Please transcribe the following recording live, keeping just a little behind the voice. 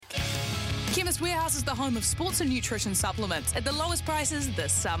Chemist Warehouse is the home of sports and nutrition supplements at the lowest prices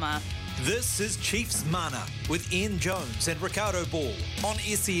this summer. This is Chiefs Mana with Ian Jones and Ricardo Ball on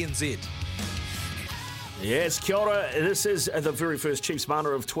SENZ. Yes, kia ora. This is the very first Chiefs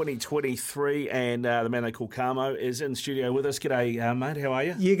Mana of 2023, and the man they call Camo is in studio with us. G'day, mate. How are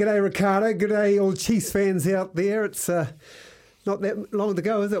you? Yeah, g'day, Ricardo. G'day, all Chiefs fans out there. It's not that long to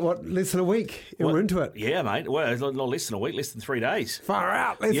go, is it? What, less than a week? And we're into it. Yeah, mate. Well, it's not less than a week, less than 3 days. Far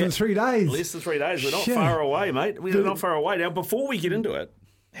out. Less than 3 days. Less than 3 days. We're not far away, mate. We're not far away. Now, before we get into it,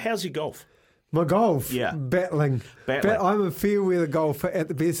 how's your golf? My golf? Yeah. Battling. I'm a fair weather golfer at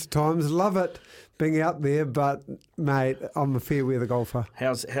the best of times. Love it being out there, but, mate, I'm a fair weather golfer.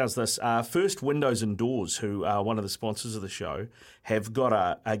 How's this? First Windows and Doors, who are one of the sponsors of the show, have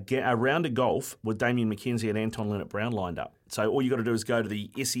got a round of golf with Damien McKenzie and Anton Leonard-Brown lined up. So all you got to do is go to the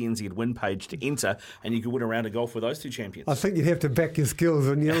SENZ win page to enter, and you can win a round of golf with those two champions. I think you'd have to back your skills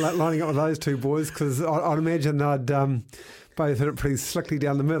when you're lining up with those two boys, because I'd imagine they'd both hit it pretty slickly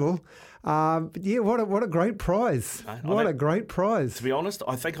down the middle. But yeah, what a great prize. A great prize. To be honest,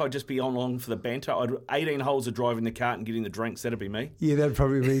 I think I'd just be on along for the banter. 18 holes of driving the cart and getting the drinks, that'd be me. Yeah, that'd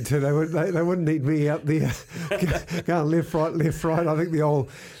probably be me too. They wouldn't need me out there going left, right. I think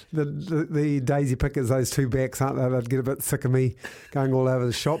the daisy pickers, those two backs, aren't they? They'd get a bit sick of me going all over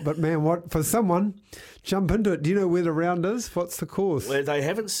the shop. But man, for someone, jump into it. Do you know where the round is? What's the course? Well, they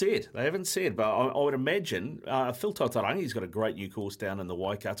haven't said, but I would imagine Phil Totarangi's got a great new course down in the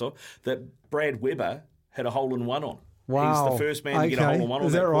Waikato that Brad Weber had a hole-in-one on. Wow. He's the first man to get a hole-in-one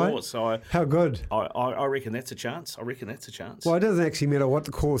on that course. So how good? I reckon that's a chance. Well, it doesn't actually matter what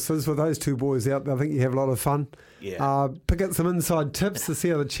the course is. With those two boys out there, I think you have a lot of fun. Yeah. Pick up some inside tips to see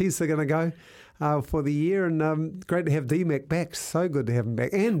how the Chiefs are going to go for the year. And great to have D-Mac back. So good to have him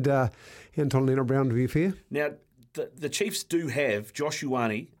back. And Anton Leonard-Brown, to be fair. Now, the Chiefs do have Josh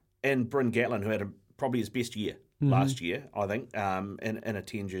Ioane and Bryn Gatland, who had probably his best year last year, I think, in a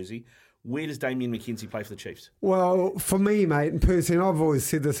 10 jersey. Where does Damien McKenzie play for the Chiefs? Well, for me, mate, and personally, I've always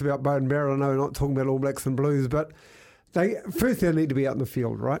said this about Beauden Barrett. I know we're not talking about All Blacks and Blues, but they need to be out in the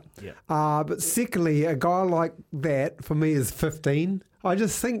field, right? Yeah. But secondly, a guy like that, for me, is 15. I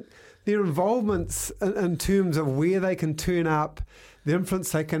just think their involvements in terms of where they can turn up, the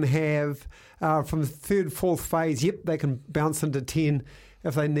influence they can have from the third, fourth phase, they can bounce into 10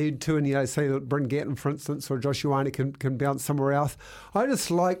 if they need to. And, say that Bryn Gatland, for instance, or Josh Ioane can bounce somewhere else. I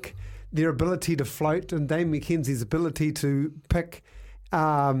just like their ability to float and Dame McKenzie's ability to pick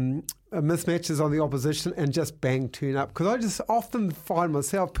mismatches on the opposition and just bang, turn up. Because I just often find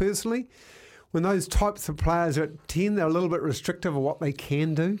myself personally, when those types of players are at 10, they're a little bit restrictive of what they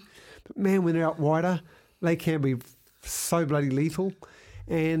can do. But man, when they're out wider, they can be so bloody lethal.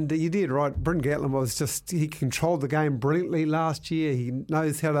 And you did right. Bryn Gatland he controlled the game brilliantly last year. He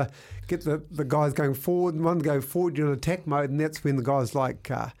knows how to get the guys going forward. And one to go forward, you're in attack mode, and that's when the guys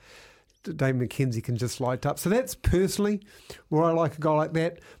like Dame McKenzie can just light up. So that's personally where I like a guy like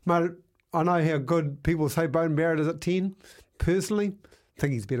that. Mate, I know how good people say Beauden Barrett is at 10. Personally, I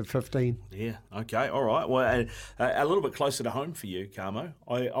think he's better at 15. Yeah, okay, all right. Well, a little bit closer to home for you, Camo.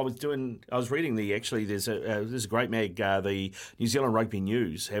 I was reading there's a great mag, the New Zealand Rugby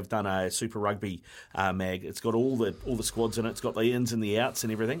News have done a Super Rugby mag. It's got all the squads in it. It's got the ins and the outs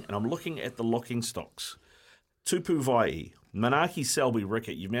and everything. And I'm looking at the locking stocks. Tupu Vai, Manaki Selby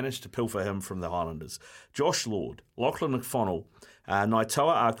Rickett, you've managed to pilfer him from the Highlanders. Josh Lord, Lachlan McFonnell,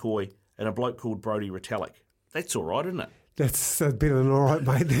 Naitoa Akoi, and a bloke called Brodie Retallick. That's all right, isn't it? That's better than all right,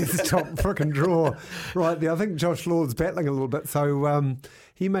 mate. That's top frickin' draw right there. I think Josh Lord's battling a little bit, so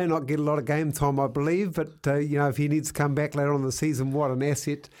he may not get a lot of game time, I believe. But, if he needs to come back later on in the season, what an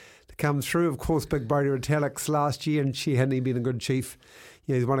asset to come through. Of course, big Brodie Retallick's last year, and she hadn't even been a good chief.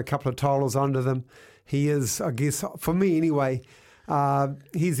 He's won a couple of titles under them. He is, I guess, for me anyway,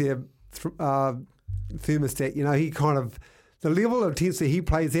 he's their thermostat. He kind of, the level of intensity he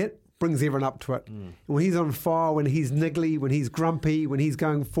plays at brings everyone up to it. And when he's on fire, when he's niggly, when he's grumpy, when he's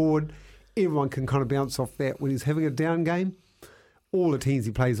going forward, everyone can kind of bounce off that. When he's having a down game, all the teams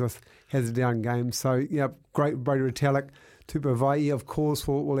he plays with has a down game. So, great Brodie Retallick. Tupu Vai, of course,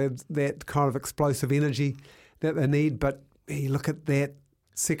 will have that kind of explosive energy that they need. But you look at that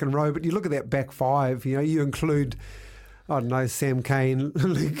second row, but you look at that back five, you include, I don't know, Sam Cane,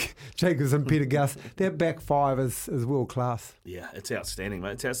 Luke Jacobs and Peter Gus. That back five is world class. Yeah, it's outstanding,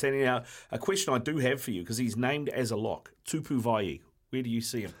 mate. It's outstanding. Now, a question I do have for you, because he's named as a lock, Tupu Vai. Where do you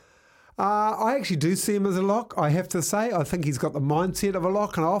see him? I actually do see him as a lock, I have to say. I think he's got the mindset of a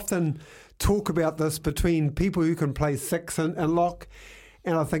lock, and I often talk about this between people who can play six and lock,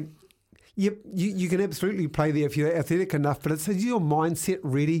 and I think, yep, you can absolutely play there if you're athletic enough, but it's your mindset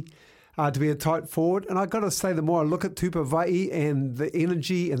ready to be a tight forward. And I've got to say, the more I look at Tupavai and the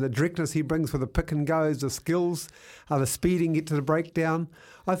energy and the directness he brings with the pick and goes, the skills, the speeding, get to the breakdown,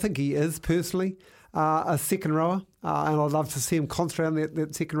 I think he is personally a second rower. And I'd love to see him concentrate on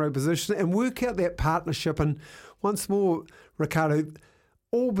that second row position and work out that partnership. And once more, Ricardo,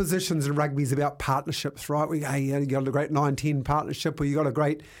 all positions in rugby is about partnerships, right? You got a great 9-10 partnership, or you got a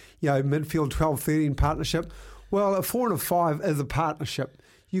great midfield 12-13 partnership. Well, a 4 and a 5 is a partnership.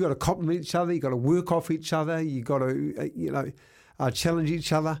 You got to complement each other. You got to work off each other. You got to challenge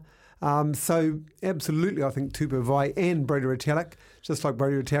each other. So absolutely, I think Tupavai and Brodie Retallick, just like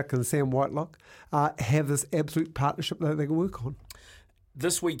Brodie Retallick and Sam Whitelock, have this absolute partnership that they can work on.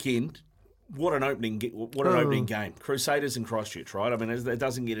 This weekend, what an opening game. Crusaders and Christchurch, right? I mean, it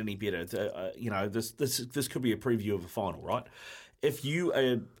doesn't get any better. This could be a preview of a final, right? If you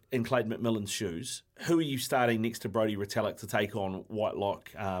are in Clayton McMillan's shoes, who are you starting next to Brodie Retallick to take on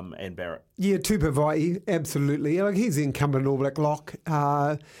Whitelock and Barrett? Yeah, Tupavai, absolutely. He's the incumbent All Black lock.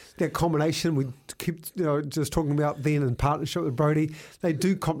 That combination we keep just talking about then in partnership with Brodie, they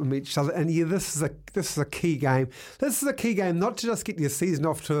do complement each other. And this is a key game. This is a key game not to just get your season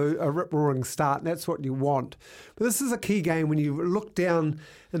off to a rip-roaring start, and that's what you want. But this is a key game when you look down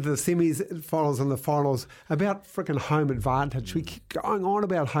into the semis, finals and the finals about freaking home advantage. We keep going on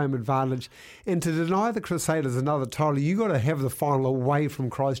about home advantage. And to deny the Crusaders another title, you got to have the final away from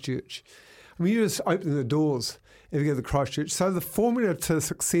Christchurch. I mean, you're just opening the doors if you go to Christchurch. So the formula to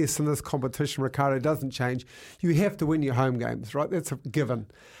success in this competition, Ricardo, doesn't change. You have to win your home games, right? That's a given.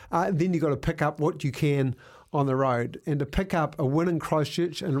 Then you've got to pick up what you can on the road. And to pick up a win in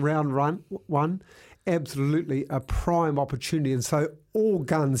Christchurch in round one, absolutely a prime opportunity. And so all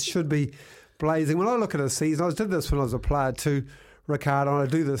guns should be blazing. When I look at a season, I did this when I was a player too, Ricardo, and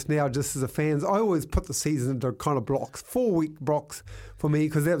I do this now just as a fan. I always put the season into kind of blocks, 4-week blocks for me,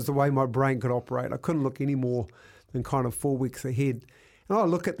 because that was the way my brain could operate. I couldn't look any more than kind of 4 weeks ahead. And I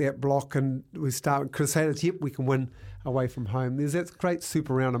look at that block and we start with Crusaders, yep, we can win away from home. There's that great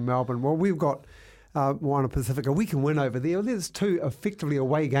super round in Melbourne. Well, we've got Moana Pacifica, we can win over there. There's 2 effectively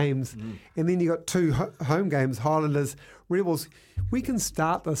away games, and then you've got 2 home games, Highlanders, Rebels. We can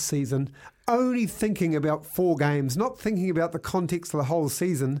start this season only thinking about 4 games, not thinking about the context of the whole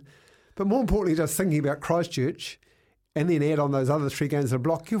season, but more importantly, just thinking about Christchurch, and then add on those other 3 games in a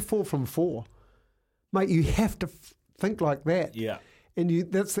block. You're 4 from 4. Mate, you have to think like that. Yeah.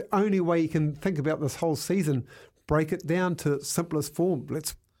 And that's the only way you can think about this whole season. Break it down to its simplest form.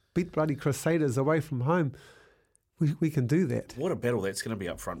 Let's beat bloody Crusaders away from home. We can do that. What a battle that's going to be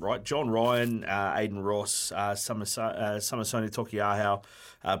up front, right? John Ryan, Aidan Ross, Samasoni Tokiahau,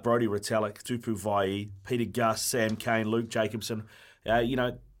 Brodie Retallick, Tupavai, Peter Gus, Sam Cane, Luke Jacobson.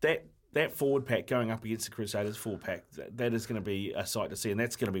 That forward pack going up against the Crusaders forward pack, that is going to be a sight to see, and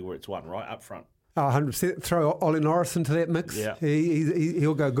that's going to be where it's won, right, up front. 100%. Throw Ollie Norris into that mix. Yeah.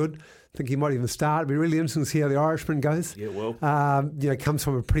 He'll go good. I think he might even start. It'll be really interesting to see how the Irishman goes. Yeah, well. Comes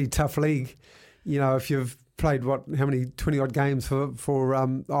from a pretty tough league. If you've played, how many 20-odd games for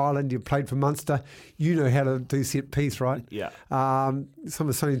Ireland, you've played for Munster, you know how to do set piece, right? Yeah.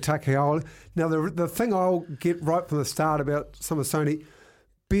 Samasoni Takeaoa. Now, the thing I'll get right from the start about Samasoni,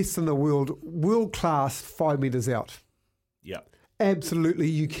 best in the world class 5 metres out. Yeah. Absolutely.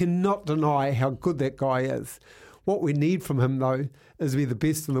 You cannot deny how good that guy is. What we need from him, though, is to be the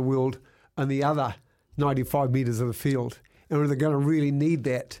best in the world on the other 95 metres of the field. And we're going to really need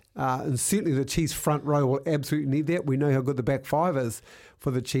that. And certainly the Chiefs' front row will absolutely need that. We know how good the back 5 is for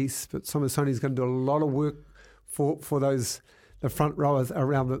the Chiefs, but Samasoni's going to do a lot of work for the front rowers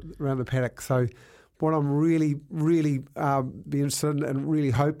around the paddock. So what I'm really, really be interested in and really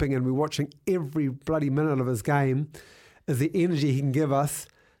hoping, and we're watching every bloody minute of his game, is the energy he can give us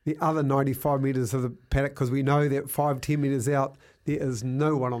the other 95 metres of the paddock, because we know that 5-10 metres out, there is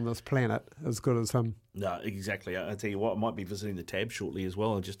no one on this planet as good as him. No, exactly. I tell you what, I might be visiting the tab shortly as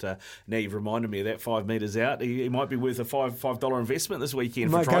well. And just now you've reminded me of that 5 metres out. He might be worth a $5 investment this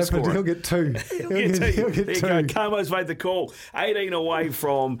weekend for try scoring. He'll get 2. He'll get 2. Camo's made the call. 18 away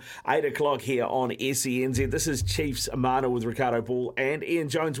from 8 o'clock here on SENZ. This is Chiefs Mana with Ricardo Ball and Ian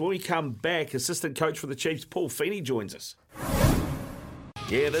Jones. When we come back, assistant coach for the Chiefs, Paul Feeney, joins us.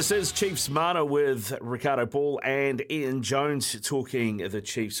 Yeah, this is Chiefs Mana with Ricardo Ball and Ian Jones talking the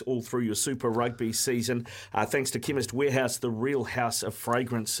Chiefs all through your Super Rugby season. Thanks to Chemist Warehouse, the real house of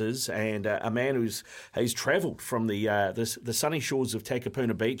fragrances, and a man he's travelled from the sunny shores of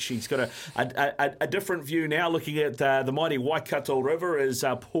Takapuna Beach. He's got a different view now, looking at the mighty Waikato River. Is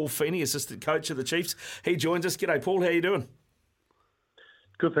Paul Feeney, assistant coach of the Chiefs. He joins us. G'day, Paul. How you doing?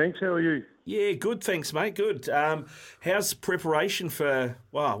 Good, thanks. How are you? Yeah, good, thanks, mate. Good. How's preparation for,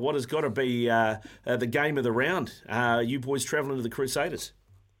 what has got to be the game of the round? You boys travelling to the Crusaders?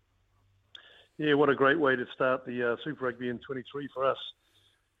 Yeah, what a great way to start the Super Rugby in 23 for us.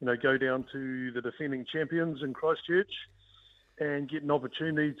 Go down to the defending champions in Christchurch and get an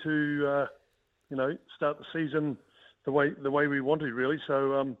opportunity to, start the season the way we want to, really.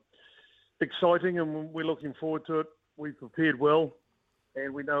 So exciting, and we're looking forward to it. We've prepared well,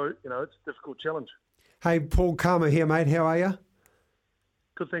 and we know, it's a difficult challenge. Hey, Paul Kama here, mate. How are you?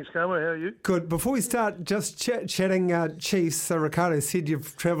 Good, thanks, Kama. How are you? Good. Before we start just chatting Chiefs, Ricardo said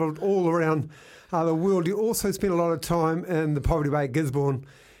you've travelled all around the world. You also spent a lot of time in the Poverty Bay, Gisborne,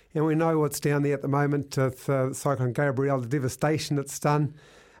 and we know what's down there at the moment with Cyclone Gabrielle, the devastation it's done.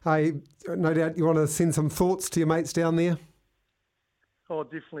 No doubt you want to send some thoughts to your mates down there? Oh,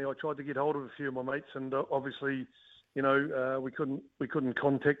 definitely. I tried to get hold of a few of my mates, and obviously, we couldn't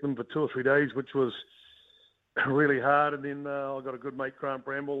contact them for 2 or 3 days, which was really hard. And then I got a good mate, Grant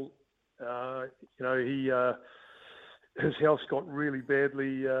Bramble. He his house got really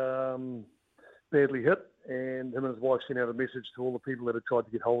badly hit, and him and his wife sent out a message to all the people that had tried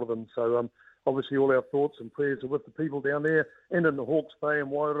to get hold of him. So obviously all our thoughts and prayers are with the people down there and in the Hawke's Bay and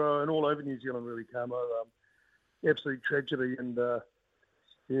Wairoa and all over New Zealand, really, Camo. Absolute tragedy. And I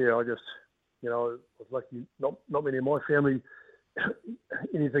just, I was lucky not many of my family,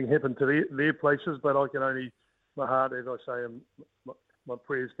 anything happened to their places, but I can only, my heart, as I say, and my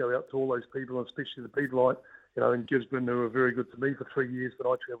prayers go out to all those people, and especially the people in Gisborne who were very good to me for 3 years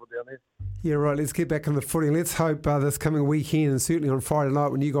when I travelled down there. Yeah, right. Let's get back on the footy. Let's hope this coming weekend, and certainly on Friday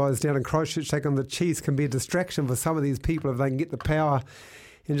night when you guys down in Christchurch take on the Chiefs, can be a distraction for some of these people if they can get the power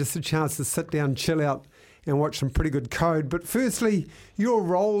and just a chance to sit down, chill out and watch some pretty good code. But firstly, your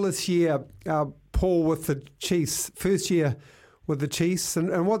role this year, Paul, with the Chiefs, first year with the Chiefs,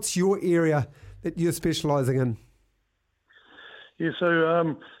 and what's your area that you're specialising in? Yeah, so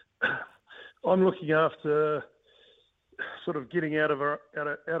I'm looking after sort of getting out of our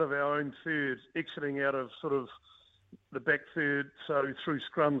own third, exiting out of sort of the back third, so through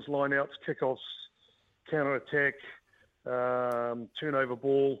scrums, lineouts, kickoffs, counter attack, turnover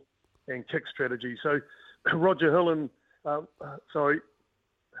ball, and kick strategy. So Roger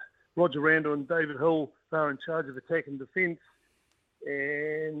Randall and David Hill are in charge of attack and defence,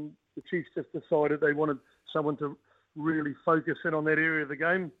 and the Chiefs just decided they wanted someone to really focus in on that area of the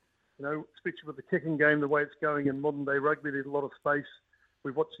game. Especially with the kicking game, the way it's going in modern day rugby, there's a lot of space.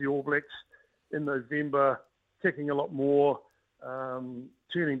 We've watched the All Blacks in November kicking a lot more,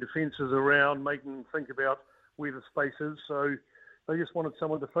 turning defences around, making them think about where the space is. So they just wanted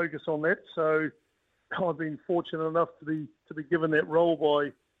someone to focus on that. So I've been fortunate enough to be given that role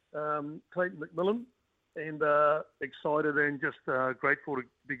by Clayton McMillan, and excited and just grateful to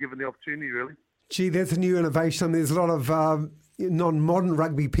be given the opportunity, really. Gee, that's a new innovation. There's a lot of non-modern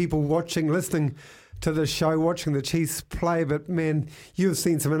rugby people watching, listening to the show, watching the Chiefs play. But, man, you've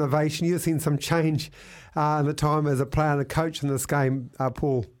seen some innovation. You've seen some change in the time as a player and a coach in this game,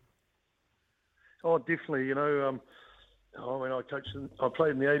 Paul. Oh, definitely. I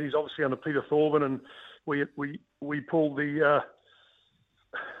played in the 80s, obviously, under Peter Thorburn, and we pulled the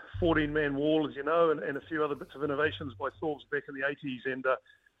 14-man wall, as you know, and a few other bits of innovations by Thorbs back in the 80s. And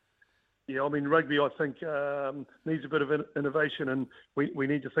rugby, I think, needs a bit of innovation, and we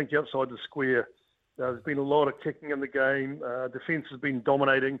need to think outside the square. There's been a lot of kicking in the game. Defence has been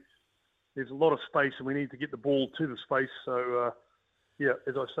dominating. There's a lot of space, and we need to get the ball to the space. So,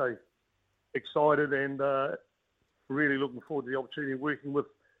 as I say, excited and really looking forward to the opportunity of working with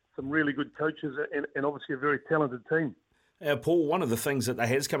some really good coaches and obviously a very talented team. Paul, one of the things that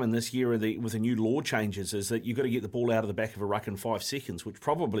has come in this year with the new law changes is that you've got to get the ball out of the back of a ruck in 5 seconds, which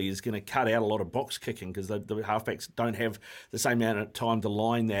probably is going to cut out a lot of box kicking because the halfbacks don't have the same amount of time to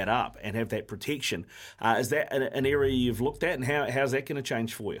line that up and have that protection. Is that an area you've looked at, and how's that going to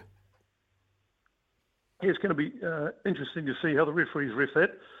change for you? Yeah, it's going to be interesting to see how the referees ref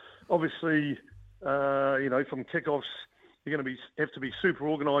that. Obviously, from kickoffs, you're going to have to be super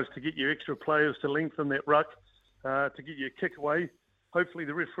organised to get your extra players to lengthen that ruck. To get your kick away. Hopefully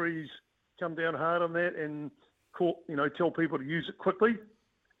the referees come down hard on that and tell people to use it quickly.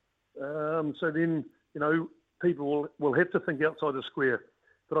 So then, people will have to think outside the square.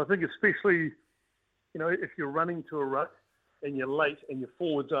 But I think especially, if you're running to a ruck and you're late and your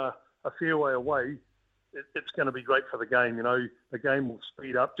forwards are a fair way away, it's going to be great for the game. The game will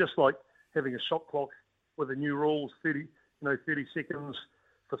speed up, just like having a shot clock with the new rules, 30 seconds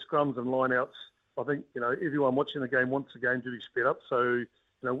for scrums and lineouts. I think, everyone watching the game wants the game to be sped up. So,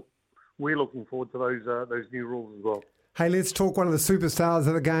 we're looking forward to those new rules as well. Hey, let's talk one of the superstars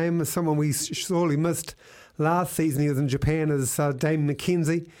of the game, someone we sorely missed last season. He was in Japan, as Dame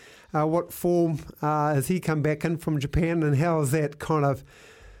McKenzie. What form has he come back in from Japan, and how has that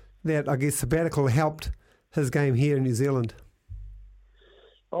sabbatical helped his game here in New Zealand?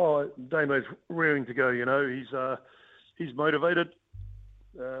 Oh, Damo's rearing to go. He's motivated.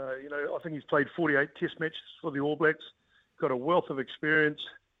 I think he's played 48 Test matches for the All Blacks. Got a wealth of experience.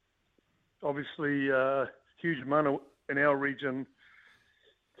 Obviously, huge mana in our region.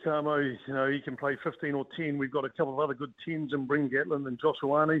 Kamo, he can play 15 or 10. We've got a couple of other good 10s in Bryn Gatland and Josh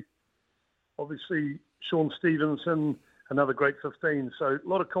Ioane. Obviously, Sean Stevenson, another great 15. So a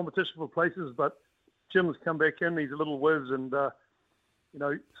lot of competition for places, but Jim's come back in. He's a little whiz and,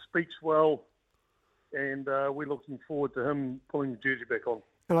 speaks well. And we're looking forward to him pulling the jersey back on.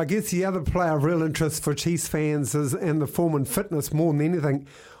 And I guess the other player of real interest for Chiefs fans is, and the form and fitness more than anything,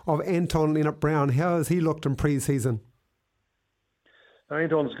 of Anton Lienert-Brown. How has he looked in pre-season?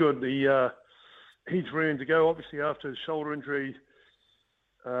 Anton's good. He's ready to go, obviously, after his shoulder injury.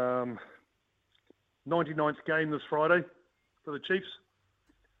 99th game this Friday for the Chiefs.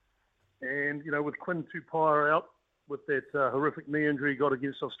 And, with Quinn Tupaia out with that horrific knee injury he got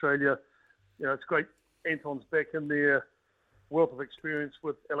against Australia, it's great. Anton's back in there. Wealth of experience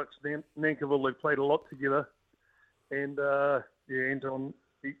with Alex Nankivell. They've played a lot together. And, Anton,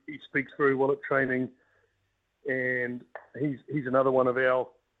 he speaks very well at training. And he's another one of our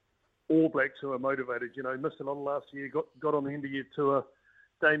All Blacks who are motivated. Missed a lot of last year, got on the end of year tour.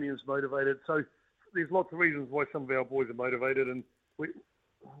 Damien's motivated. So there's lots of reasons why some of our boys are motivated, and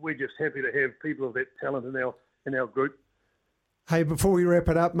we're just happy to have people of that talent in our group. Hey, before we wrap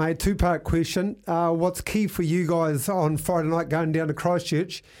it up, mate, two-part question. What's key for you guys on Friday night going down to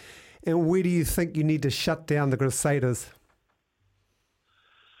Christchurch, and where do you think you need to shut down the Crusaders?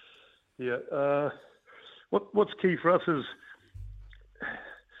 Yeah, what's key for us is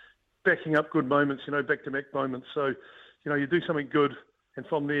backing up good moments, back-to-back moments. So, you do something good, and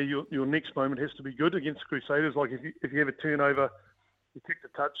from there your next moment has to be good against the Crusaders. Like if you have a turnover, you kick the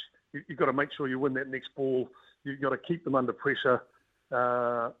touch, you've got to make sure you win that next ball. You've got to keep them under pressure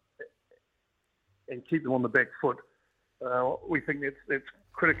and keep them on the back foot. We think that's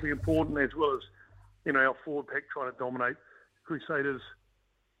critically important, as well as our forward pack trying to dominate. Crusaders,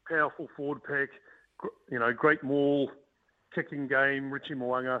 powerful forward pack, great maul, kicking game, Richie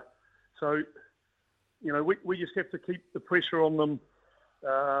Mo'unga. So, we just have to keep the pressure on them.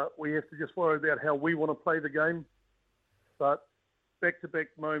 We have to just worry about how we want to play the game. But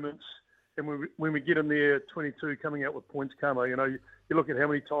back-to-back moments, and when we get in there 22 coming out with points, Kamo, you look at how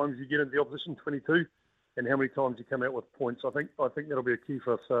many times you get into the opposition 22 and how many times you come out with points. I think that'll be a key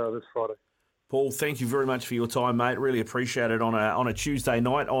for us this Friday. Paul, thank you very much for your time, mate. Really appreciate it on a Tuesday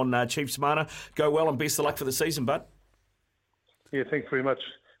night on Chiefs Mana. Go well and best of luck for the season, bud. Yeah, thanks very much.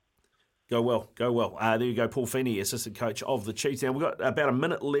 Go well. There you go, Paul Feeney, assistant coach of the Chiefs. Now, we've got about a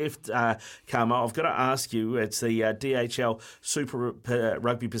minute left, Karma. I've got to ask you, it's the DHL Super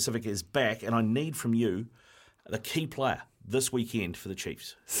Rugby Pacific is back, and I need from you the key player this weekend for the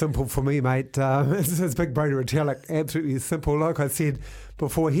Chiefs. Simple for me, mate. It's Big Brodie Retallick. Absolutely simple. Like I said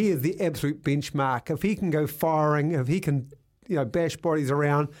before, he is the absolute benchmark. If he can go firing, if he can bash bodies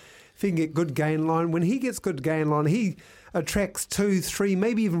around, if he can get good gain line, when he gets good gain line, he attracts 2, 3,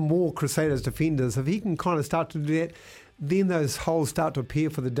 maybe even more Crusaders defenders. If he can kind of start to do that, then those holes start to appear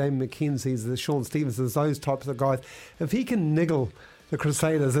for the Dame McKenzies, the Sean Stevensons, those types of guys. If he can niggle the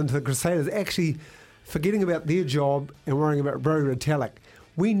Crusaders into the Crusaders actually forgetting about their job and worrying about Brodie Retallick,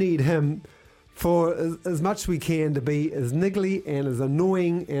 we need him for as much as we can to be as niggly and as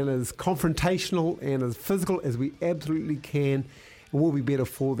annoying and as confrontational and as physical as we absolutely can, and we'll be better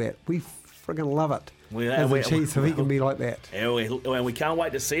for that. We friggin' love it. As a Chiefs, if he can be like that. And we can't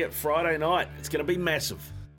wait to see it Friday night. It's going to be massive.